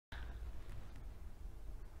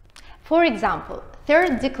For example,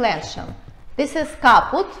 third declension. This is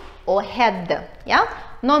caput or head. Yeah?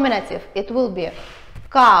 Nominative, it will be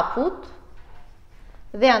caput.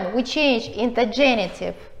 Then we change into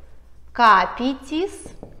genitive,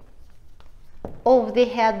 capitis, of the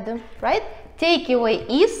head, right? Take away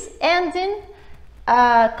is ending,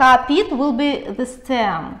 capit will be the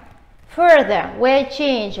stem. Further, we're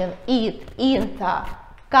changing it into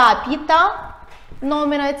capita,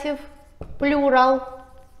 nominative, plural,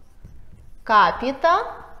 capita,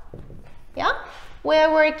 yeah?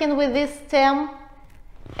 We're working with this stem,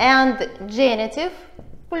 and genitive,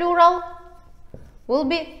 plural, will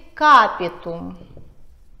be capitum.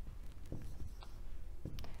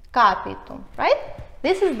 Capitum, right?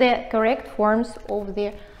 This is the correct forms of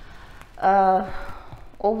the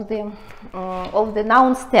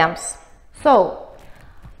noun stems. So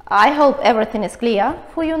I hope everything is clear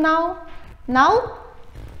for you now. Now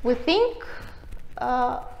we think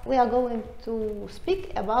we are going to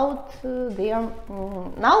speak about their.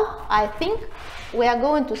 Now I think we are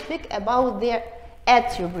going to speak about their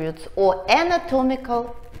attributes or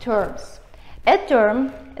anatomical terms. A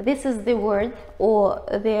term, this is the word or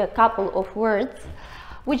the couple of words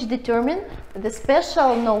which determine the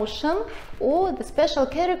special notion or the special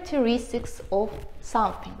characteristics of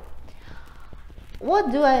something.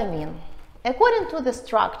 What do I mean? According to the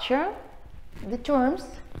structure, the terms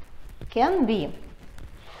can be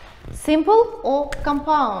simple or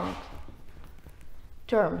compound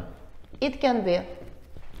term. It can be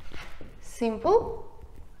simple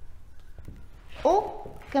or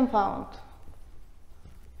compound.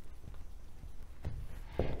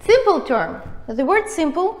 Simple term. The word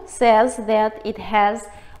simple says that it has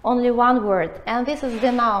only one word, and this is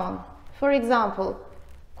the noun. For example,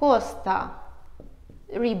 costa,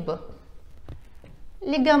 rib,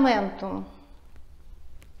 ligamentum.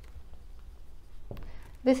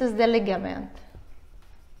 This is the ligament.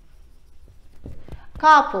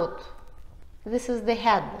 Caput. This is the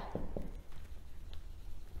head.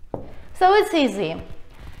 So it's easy.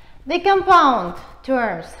 The compound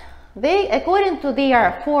terms, they, according to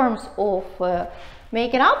their forms of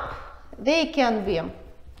making up, they can be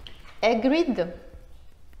agreed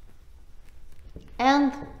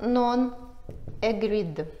and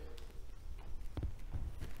non-agreed.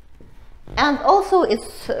 And also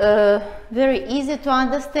it's very easy to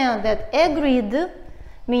understand that agreed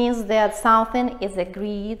means that something is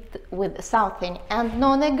agreed with something, and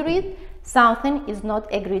non-agreed, something is not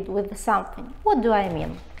agreed with something. What do I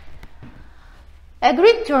mean?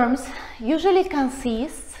 Agreed terms usually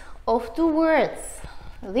consist of two words.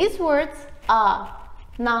 These words are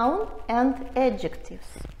noun and adjectives.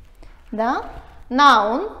 The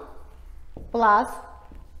noun plus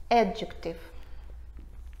adjective.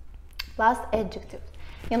 Plus adjective.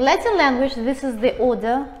 In Latin language, this is the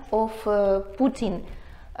order of putting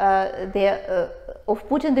the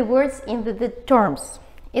words in the terms.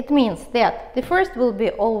 It means that the first will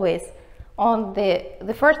be always on the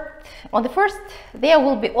first there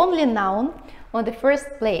will be only noun on the first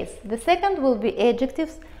place. The second will be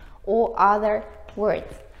adjectives or other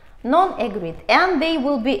words. Non-agreed, and they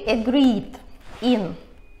will be agreed in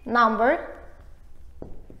number,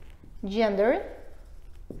 gender,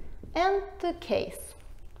 and the case.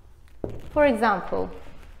 For example,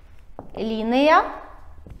 linea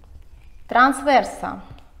transversa.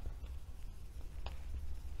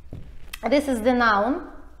 This is the noun.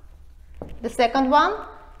 The second one,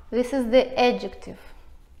 this is the adjective.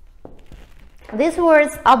 These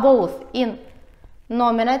words are both in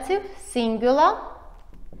nominative, singular,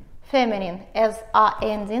 feminine as are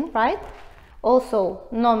ending, right? Also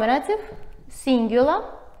nominative, singular,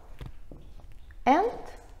 and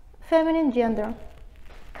feminine gender.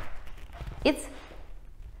 It's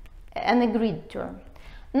an agreed term.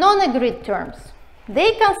 Non-agreed terms,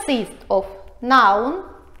 they consist of noun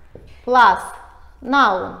plus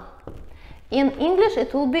noun. In English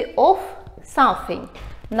it will be of something,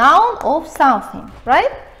 noun of something,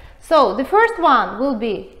 right? So the first one will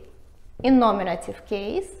be in nominative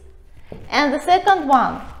case, and the second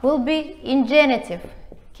one will be in genitive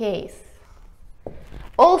case.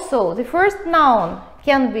 Also, the first noun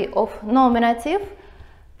can be of nominative,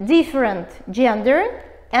 different gender,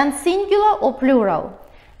 and singular or plural.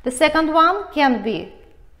 The second one can be,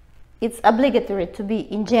 it's obligatory to be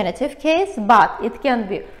in genitive case, but it can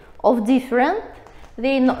be of different.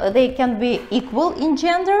 They can be equal in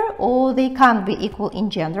gender or they can't be equal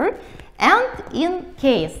in gender. And in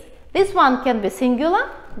case, this one can be singular,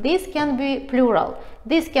 this can be plural,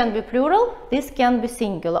 this can be plural, this can be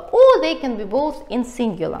singular, or they can be both in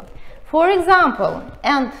singular. For example,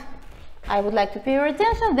 and I would like to pay your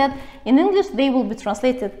attention that in English they will be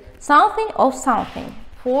translated something of something.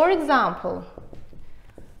 For example,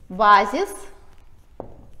 basis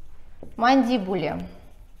mandibulae.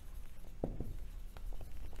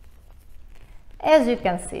 As you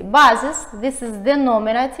can see, basis, this is the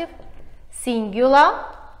nominative, singular,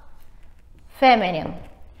 feminine.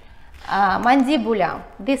 Mandibula,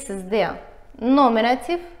 this is the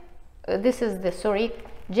nominative, this is the,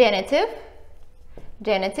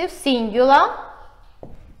 genitive, singular,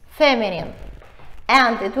 feminine.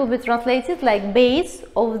 And it will be translated like base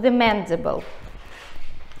of the mandible.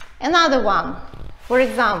 Another one, for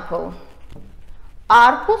example,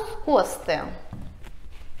 arcus costae.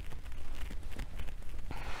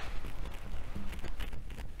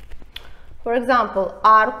 For example,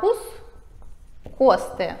 arcus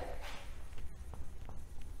costae,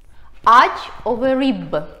 arch of a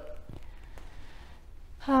rib.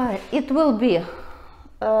 It will be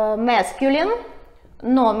masculine,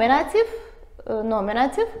 nominative,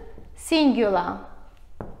 singular.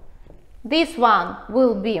 This one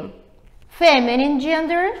will be feminine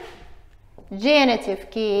gender, genitive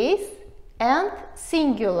case, and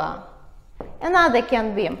singular. Another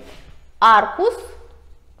can be arcus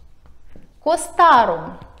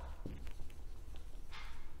costarum.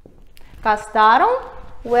 Castarum,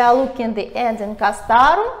 we are looking the end in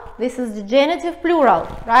castarum. This is the genitive plural,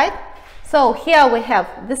 right? So here we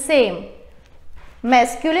have the same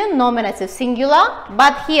masculine, nominative, singular,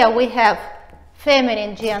 but here we have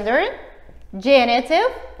feminine gender,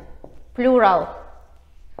 genitive, plural.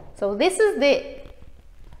 So this is the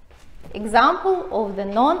example of the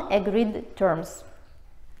non-agreed terms.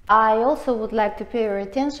 I also would like to pay your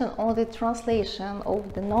attention on the translation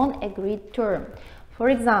of the non-agreed term. For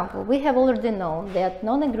example, we have already known that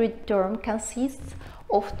non-agreed term consists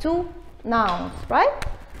of two nouns, right?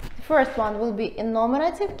 The first one will be in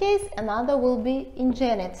nominative case, another will be in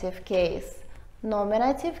genitive case.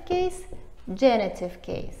 Nominative case, genitive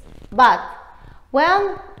case. But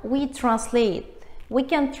when we translate, we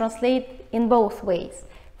can translate in both ways.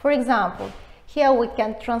 For example, here we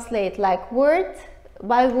can translate like word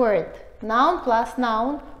by word, noun plus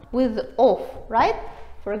noun with of, right?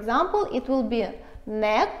 For example, it will be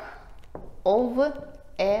neck of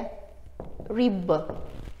a rib.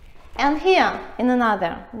 And here in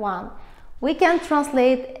another one, we can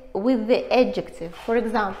translate with the adjective. For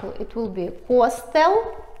example, it will be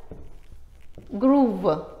costal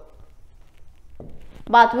groove.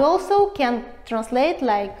 But we also can translate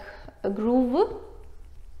like a groove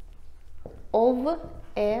of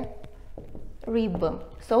a rib.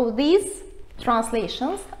 So these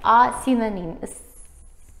translations are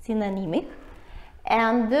synonymic,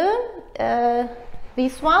 and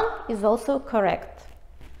this one is also correct.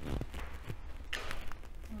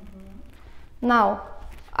 Now,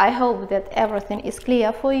 I hope that everything is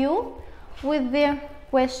clear for you with the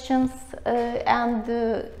questions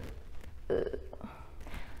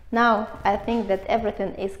now I think that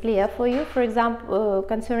everything is clear for you. For example,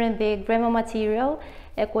 concerning the grammar material,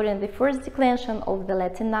 according to the first declension of the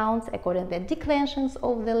Latin nouns, according to the declensions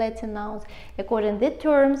of the Latin nouns, according to the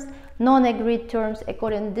terms, non-agreed terms,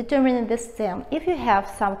 according to determining the stem. If you have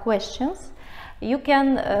some questions, you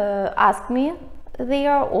can ask me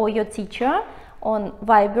there or your teacher on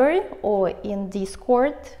Viber or in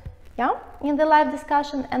Discord, yeah, in the live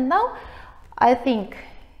discussion. And now I think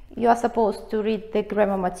you are supposed to read the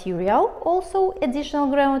grammar material, also additional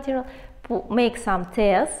grammar material, make some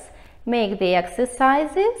tests, make the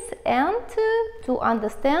exercises, and to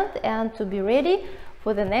understand and to be ready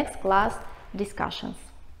for the next class discussions.